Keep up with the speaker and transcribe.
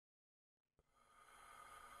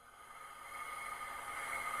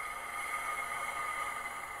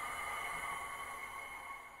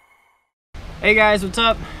Hey guys, what's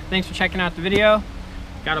up? Thanks for checking out the video.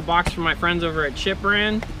 Got a box from my friends over at Chip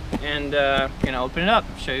Brand, and gonna open it up,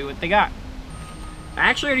 show you what they got. I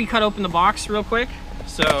actually already cut open the box real quick,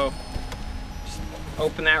 so just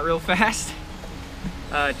open that real fast.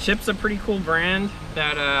 Chip's a pretty cool brand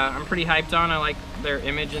that I'm pretty hyped on. I like their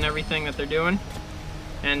image and everything that they're doing.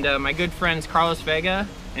 And my good friends Carlos Vega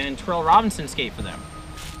and Terrell Robinson skate for them.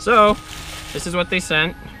 So this is what they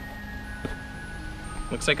sent.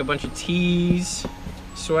 Looks like a bunch of tees,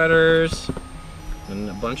 sweaters, and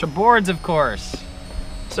a bunch of boards, of course.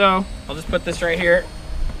 So I'll just put this right here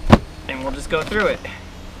and we'll just go through it.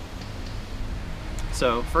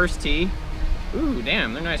 So first tee, ooh,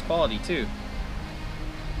 damn, they're nice quality too.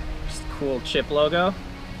 Just a cool Chip logo.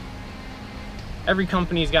 Every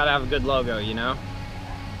company's gotta have a good logo, you know?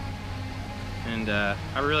 And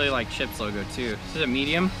I really like Chip's logo too. This is a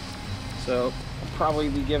medium, so I'll probably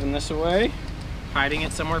be giving this away. Hiding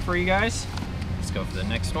it somewhere for you guys. Let's go for the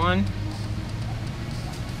next one.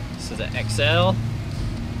 This is an XL.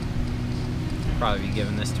 Probably be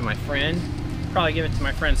giving this to my friend. Probably give it to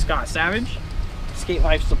my friend Scott Savage. Skate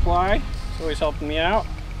Life Supply. He's always helping me out.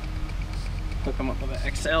 Hook him up with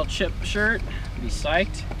an XL Chip shirt. Be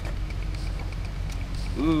psyched.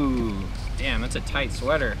 Ooh, damn, that's a tight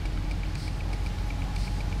sweater.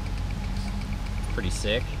 Pretty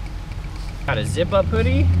sick. Got a zip up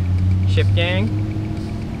hoodie. Chip Gang.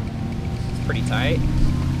 It's pretty tight.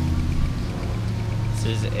 This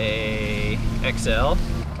is a XL.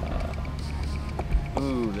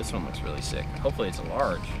 Ooh, this one looks really sick. Hopefully it's a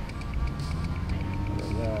large. Look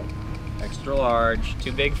at that. Extra large.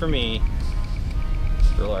 Too big for me.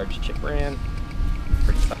 Extra large Chip Brand.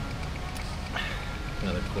 Pretty tight.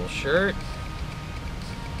 Another cool shirt.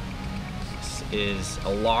 This is a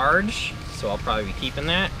large, so I'll probably be keeping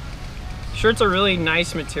that. Shirts are really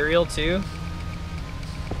nice material too.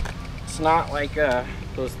 It's not like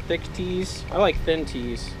those thick tees. I like thin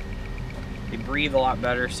tees. They breathe a lot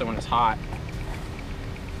better, so when it's hot.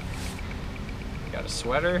 Got a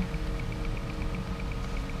sweater.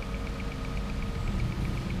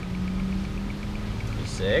 Pretty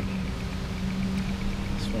sick.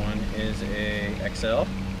 This one is a XL.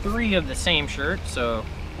 3 of the same shirt, so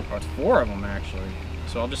oh, it's 4 of them actually.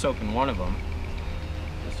 So I'll just open one of them.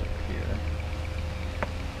 This over here.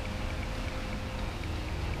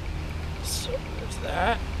 So there's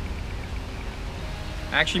that.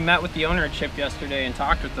 I actually met with the owner of Chip yesterday and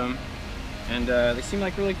talked with them, and they seem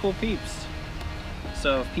like really cool peeps.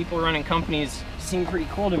 So if people running companies seem pretty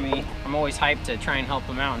cool to me, I'm always hyped to try and help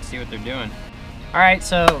them out and see what they're doing. All right,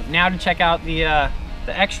 so now to check out the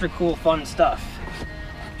extra cool fun stuff.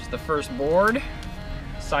 Just the first board,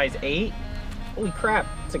 size 8. Holy crap,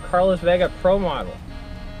 it's a Carlos Vega Pro model.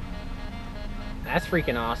 That's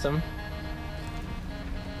freaking awesome.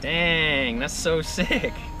 Dang, that's so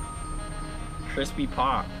sick. Crispy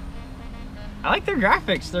pop. I like their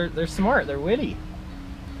graphics, they're smart, they're witty.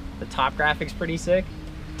 The top graphic's pretty sick.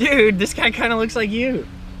 Dude, this guy kind of looks like you.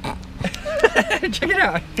 Check it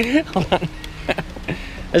out. Hold on.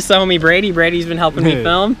 This is the homie Brady. Brady's been helping me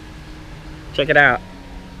film. Check it out.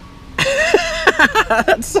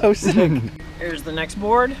 That's so sick. Here's the next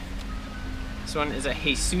board. This one is a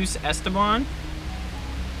Jesus Esteban.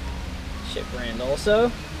 Chip Brand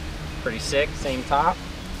also. Pretty sick, same top.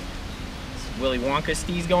 It's Willy Wonka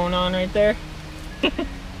steez going on right there.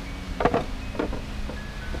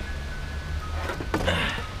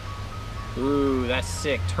 Ooh, that's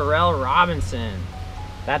sick. Terrell Robinson.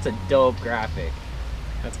 That's a dope graphic.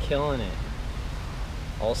 That's killing it.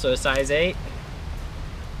 Also a size 8.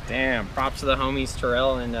 Damn, props to the homies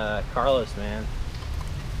Terrell and Carlos, man.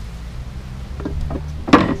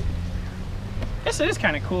 I guess it is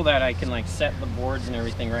kind of cool that I can like set the boards and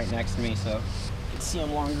everything right next to me, so you can see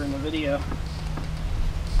them longer in the video.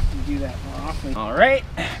 Do that more often. All right,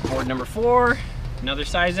 board number 4, another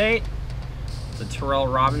size 8. The Terrell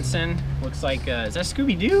Robinson. Looks like, is that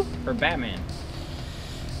Scooby-Doo or Batman?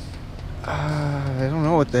 I don't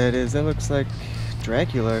know what that is. That looks like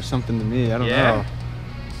Dracula or something to me. I don't know.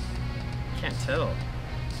 Can't tell.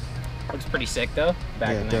 Looks pretty sick though,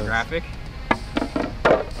 back in that graphic.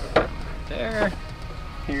 There.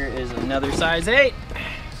 Here is another size 8.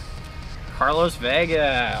 Carlos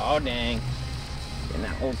Vega. Oh dang. Getting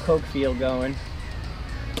that old Coke feel going.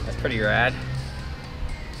 That's pretty rad.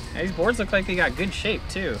 Now, these boards look like they got good shape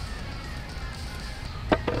too.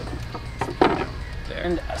 There.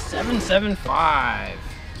 And a 775.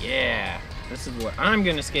 Yeah. This is what I'm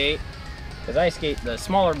gonna skate, because I skate the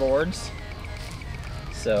smaller boards.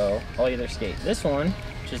 So I'll either skate this one,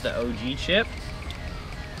 which is the OG Chip,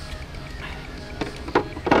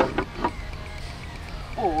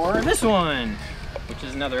 or this one, which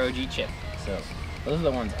is another OG chip. So those are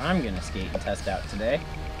the ones I'm gonna skate and test out today.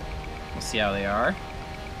 We'll see how they are.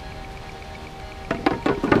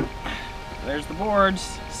 There's the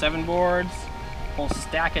boards, 7 boards, whole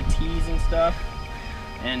stack of tees and stuff.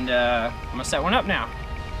 And I'm gonna set one up now.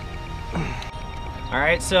 All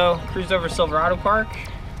right, so cruised over Silverado Park.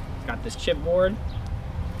 Got this chip board.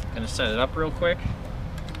 Gonna set it up real quick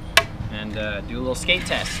and do a little skate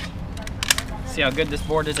test. See how good this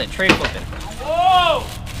board is at tray flipping. Whoa!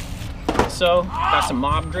 So, got some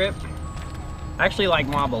mob grip. I actually like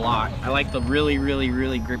mob a lot. I like the really, really,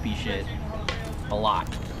 really grippy shit a lot.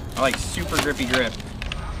 I like super grippy grip.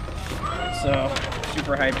 So,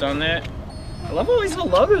 super hyped on that. I love all these little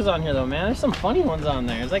logos on here though, man. There's some funny ones on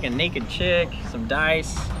there. There's like a naked chick, some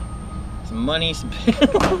dice, some money, some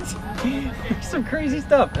pills, some crazy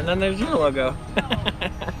stuff. And then there's your logo.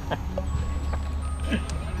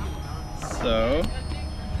 So,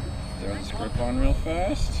 throw this grip on real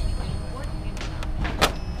fast.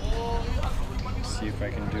 See if I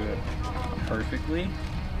can do it perfectly.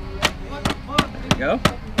 There we go.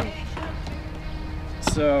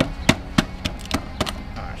 So,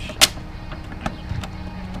 gosh.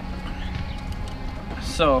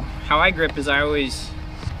 So, how I grip is I always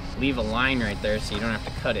leave a line right there so you don't have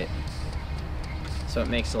to cut it. So it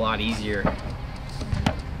makes it a lot easier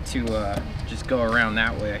to just go around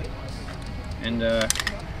that way. And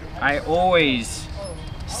I always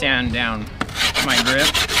sand down my grip,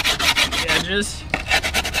 the edges.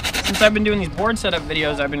 Since I've been doing these board setup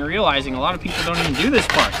videos, I've been realizing a lot of people don't even do this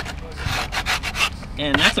part.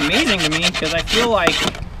 And that's amazing to me because I feel like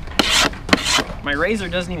my razor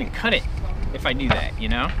doesn't even cut it if I do that, you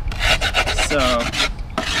know? So,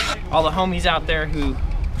 all the homies out there who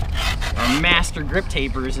are master grip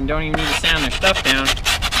tapers and don't even need to sand their stuff down,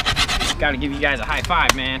 gotta give you guys a high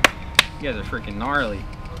five, man. You guys are freaking gnarly.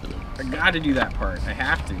 I gotta do that part. I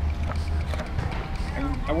have to.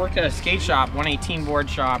 I worked at a skate shop, 118 board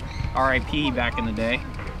shop, RIP back in the day.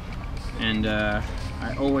 And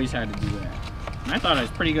I always had to do that. And I thought I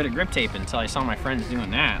was pretty good at grip taping until I saw my friends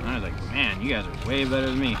doing that. And I was like, man, you guys are way better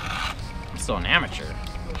than me. I'm still an amateur.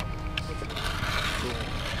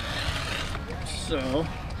 So,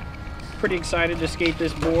 pretty excited to skate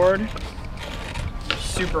this board.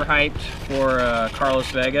 Super hyped for Carlos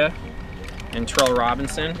Vega and Terrell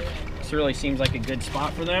Robinson. This really seems like a good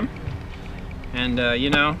spot for them. And you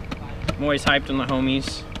know, I'm always hyped on the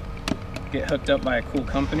homies. Get hooked up by a cool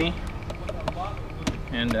company.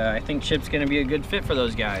 And I think Chip's gonna be a good fit for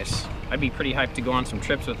those guys. I'd be pretty hyped to go on some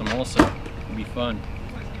trips with them also. It'd be fun.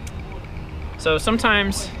 So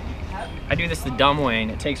sometimes I do this the dumb way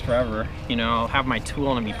and it takes forever. You know, I'll have my tool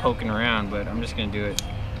and I'll be poking around, but I'm just gonna do it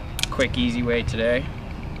quick, easy way today.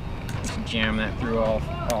 Just jam that through all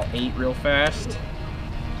 8 real fast.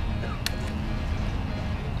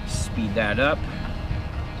 Speed that up.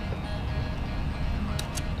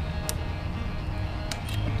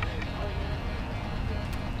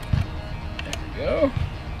 There we go.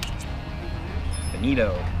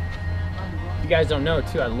 Finito. You guys don't know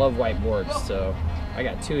too, I love white boards, so I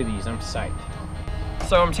got 2 of these, I'm psyched.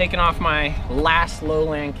 So I'm taking off my last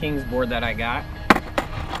Lowland Kings board that I got.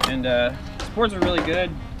 And these boards are really good.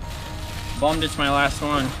 Bummed it's my last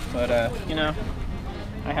one, but you know,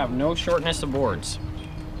 I have no shortness of boards.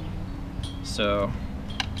 So,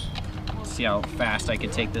 let's see how fast I can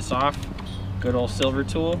take this off. Good old silver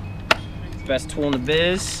tool. Best tool in the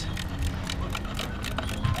biz.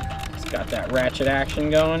 It's got that ratchet action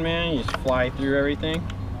going, man. You just fly through everything.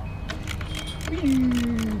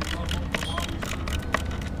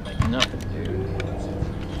 Like nothing, dude.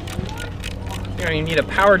 You don't even need a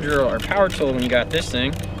power drill or power tool when you got this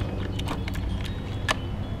thing.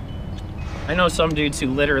 I know some dudes who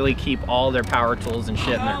literally keep all their power tools and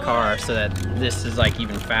shit in their car so that this is like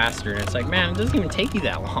even faster. And it's like, man, it doesn't even take you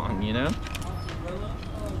that long, you know?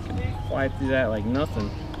 Fly through that like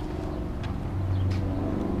nothing.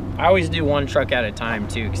 I always do one truck at a time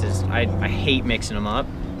too, because I hate mixing them up.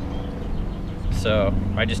 So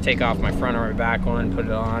I just take off my front or my back one, put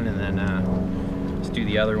it on, and then just do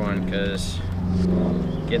the other one, because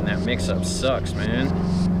getting that mix up sucks, man.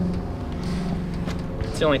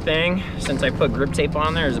 The only thing, since I put grip tape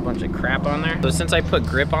on there, there's a bunch of crap on there. So since I put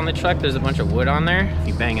grip on the truck, there's a bunch of wood on there. If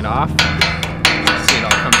you bang it off, see it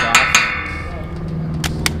all comes off.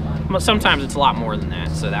 Well, sometimes it's a lot more than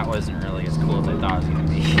that, so that wasn't really as cool as I thought it was gonna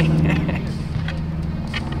be.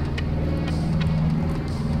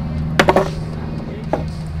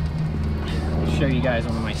 I'll show you guys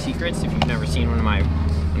one of my secrets if you've never seen one of my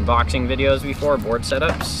unboxing videos before, board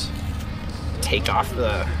setups. Take off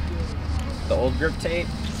the old grip tape,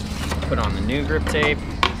 put on the new grip tape,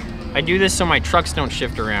 I do this so my trucks don't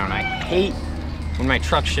shift around. I hate when my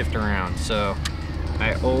trucks shift around, so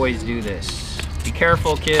I always do this. Be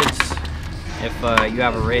careful, kids, if you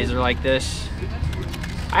have a razor like this.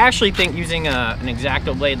 I actually think using an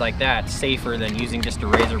X-Acto blade like that is safer than using just a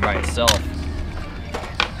razor by itself.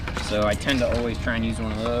 So I tend to always try and use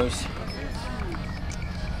one of those.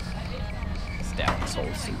 Stab this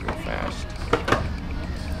whole suit real fast.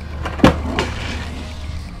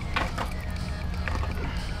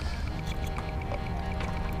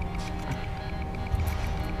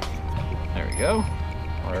 There we go.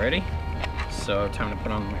 Already. So time to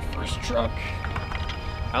put on my first truck.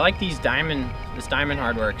 I like this diamond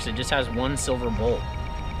hardware because it just has one silver bolt.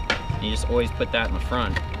 And you just always put that in the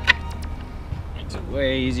front. Makes it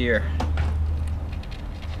way easier.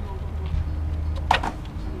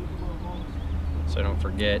 So I don't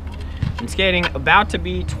forget. I'm skating about to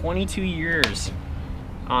be 22 years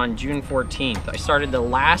on June 14th. I started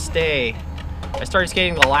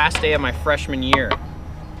skating the last day of my freshman year.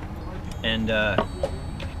 And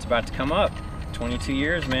it's about to come up. 22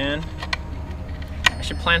 years, man. I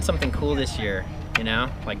should plan something cool this year, you know?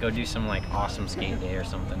 Like go do some like awesome skate day or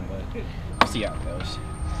something, but we'll see how it goes.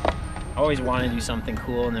 I always want to do something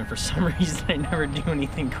cool, and then for some reason I never do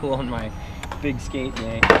anything cool on my big skate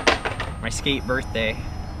day, my skate birthday.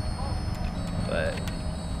 But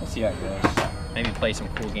we'll see how it goes. Maybe play some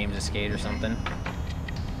cool games of skate or something.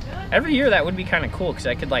 Every year that would be kind of cool because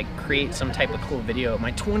I could like create some type of cool video.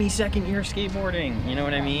 My 22nd year skateboarding, you know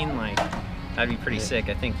what I mean? Like that'd be pretty sick.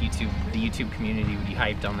 I think the YouTube community would be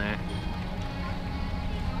hyped on that.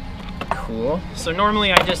 Cool. So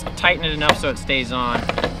normally I just tighten it enough so it stays on,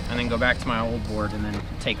 and then go back to my old board and then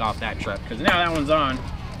take off that truck. Because now that one's on,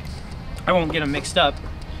 I won't get them mixed up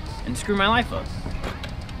and screw my life up.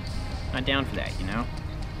 Not down for that, you know?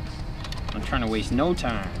 I'm trying to waste no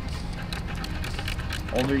time.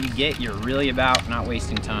 Older you get, you're really about not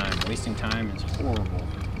wasting time. Wasting time is horrible.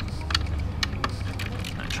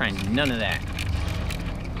 Not trying to do none of that.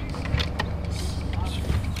 Just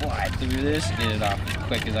fly through this, get it off as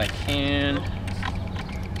quick as I can.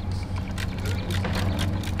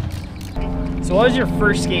 So what was your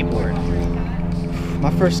first skateboard?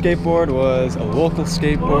 My first skateboard was a local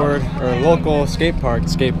skateboard, or a local skate park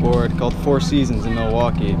skateboard called Four Seasons in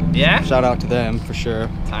Milwaukee. Yeah? Shout out to them for sure.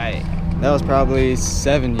 Tight. That was probably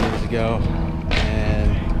 7 years ago,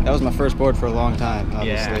 and that was my first board for a long time,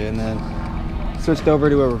 obviously. Yeah. And then switched over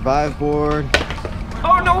to a Revive board.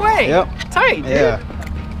 Oh, no way! Yep. Tight, dude. Yeah.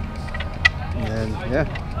 And then,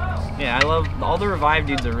 yeah. Yeah, I love, all the Revive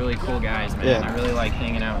dudes are really cool guys, man. Yeah. I really like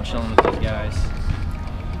hanging out and chilling with those guys.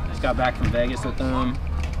 Just got back from Vegas with them.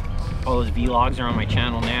 All those vlogs are on my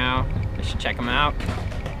channel now. You should check them out.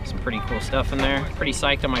 Some pretty cool stuff in there. Pretty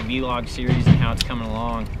psyched on my vlog series and how it's coming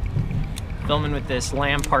along. Filming with this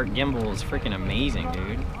Lamb Park gimbal is freaking amazing,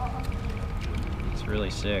 dude. It's really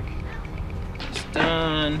sick. It's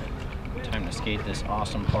done. Time to skate this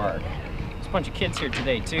awesome park. There's a bunch of kids here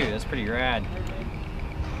today too. That's pretty rad.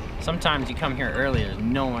 Sometimes you come here early, there's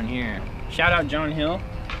no one here. Shout out John Hill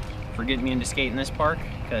for getting me into skating this park,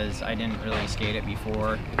 because I didn't really skate it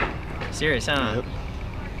before. Serious, huh? Yep.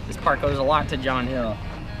 This park owes a lot to John Hill.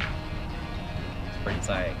 It's pretty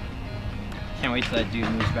tight. Can't wait till that dude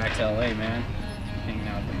moves back to LA, man. Hanging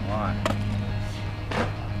out with him a lot.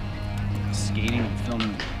 Skating and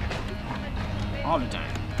filming all the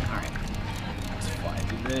time. Alright. Let's fly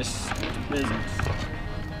through this. Get to business.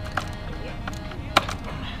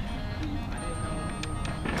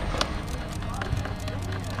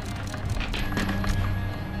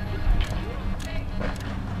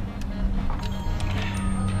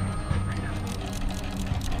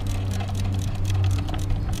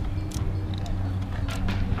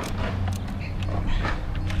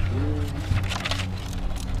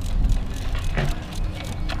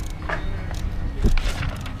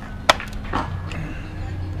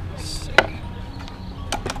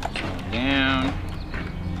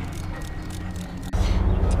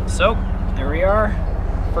 So, there we are.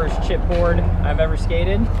 First chipboard I've ever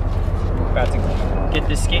skated. About to get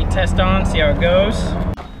this skate test on, see how it goes.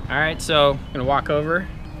 All right, so I'm gonna walk over,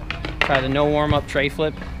 try the no warm-up tray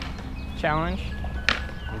flip challenge.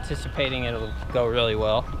 Anticipating it'll go really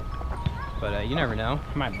well, but you never know.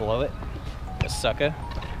 I might blow it, a sucker,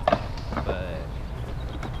 but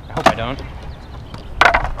I hope I don't.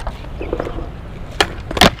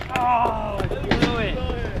 Oh, I blew it.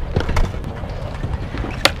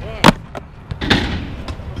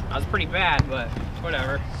 That was pretty bad, but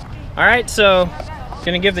whatever. All right, so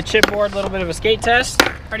gonna give the chipboard a little bit of a skate test.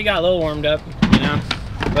 Already got a little warmed up, you know,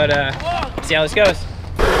 but see how this goes.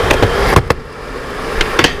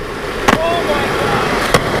 Oh my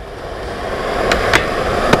God!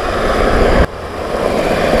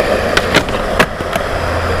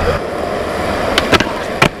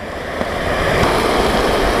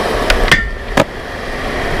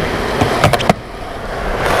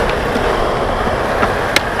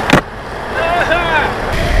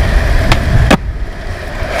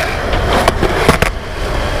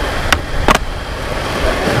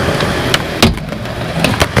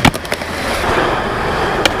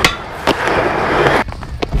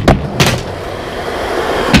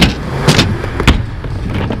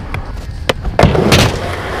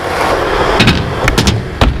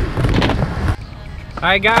 All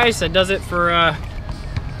right, guys, that does it for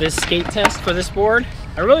this skate test for this board.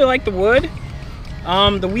 I really like the wood.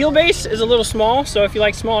 The wheelbase is a little small, so if you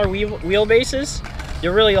like smaller wheelbases,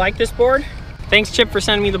 you'll really like this board. Thanks, Chip, for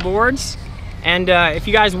sending me the boards. And if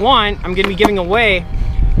you guys want, I'm gonna be giving away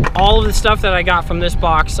all of the stuff that I got from this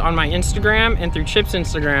box on my Instagram and through Chip's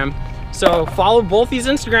Instagram. So follow both these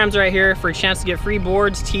Instagrams right here for a chance to get free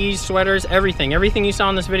boards, tees, sweaters, everything. Everything you saw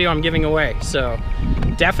in this video, I'm giving away. So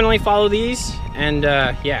definitely follow these, and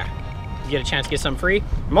yeah, you get a chance to get some free.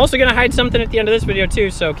 I'm also gonna hide something at the end of this video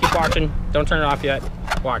too, so keep watching. Don't turn it off yet.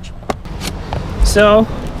 Watch. So,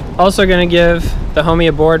 also gonna give the homie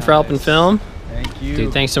a board for helping film. Thank you.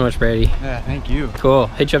 Dude, thanks so much, Brady. Yeah, thank you. Cool.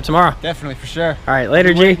 Hit you up tomorrow. Definitely, for sure. All right,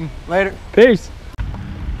 later, G. Later. Peace.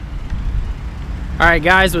 All right,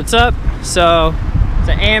 guys, what's up? So, it's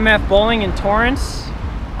an AMF Bowling in Torrance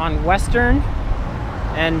on Western,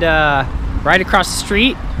 and right across the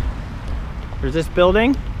street, there's this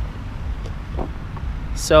building.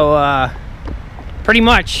 So, pretty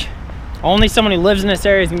much, only someone who lives in this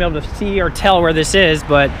area is gonna be able to see or tell where this is,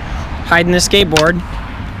 but hiding this skateboard,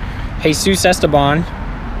 Jesus Esteban,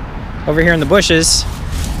 over here in the bushes,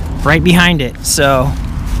 right behind it. So,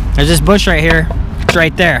 there's this bush right here, it's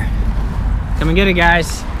right there. Come and get it,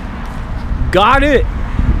 guys. Got it.